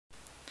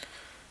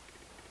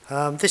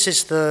This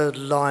is the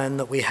lion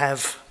that we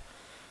have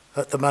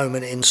at the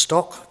moment in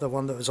stock, the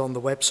one that was on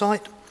the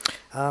website.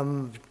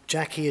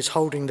 Jackie is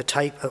holding the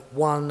tape at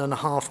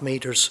 1.5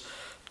 metres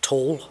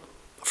tall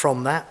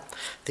from that.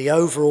 The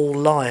overall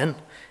lion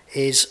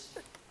is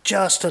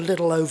just a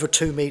little over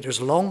 2 metres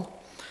long,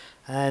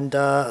 and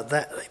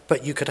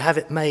but you could have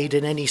it made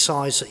in any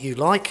size that you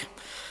like.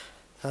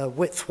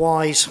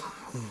 Width-wise,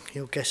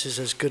 your guess is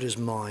as good as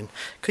mine.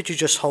 Could you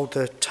just hold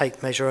the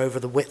tape measure over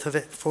the width of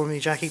it for me,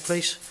 Jackie,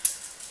 please?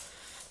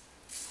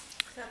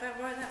 Is that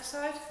about right, that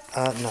side?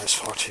 No, it's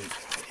far too.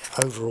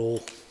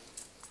 Overall,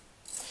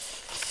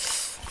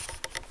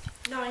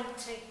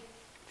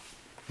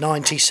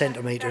 90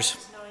 centimetres.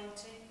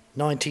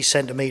 90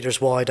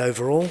 centimetres wide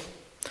overall.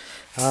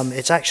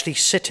 It's actually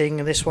sitting,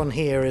 and this one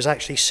here is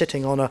actually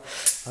sitting on a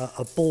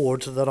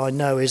board that I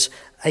know is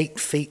 8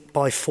 feet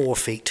by 4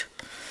 feet.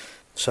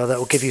 So that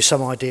will give you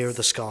some idea of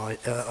the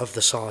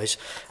size.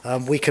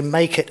 We can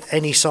make it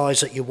any size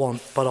that you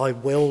want, but I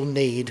will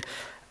need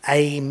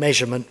a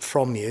measurement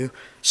from you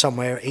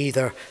somewhere,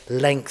 either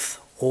length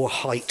or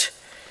height,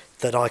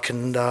 that I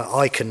can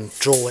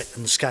draw it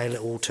and scale it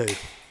all to.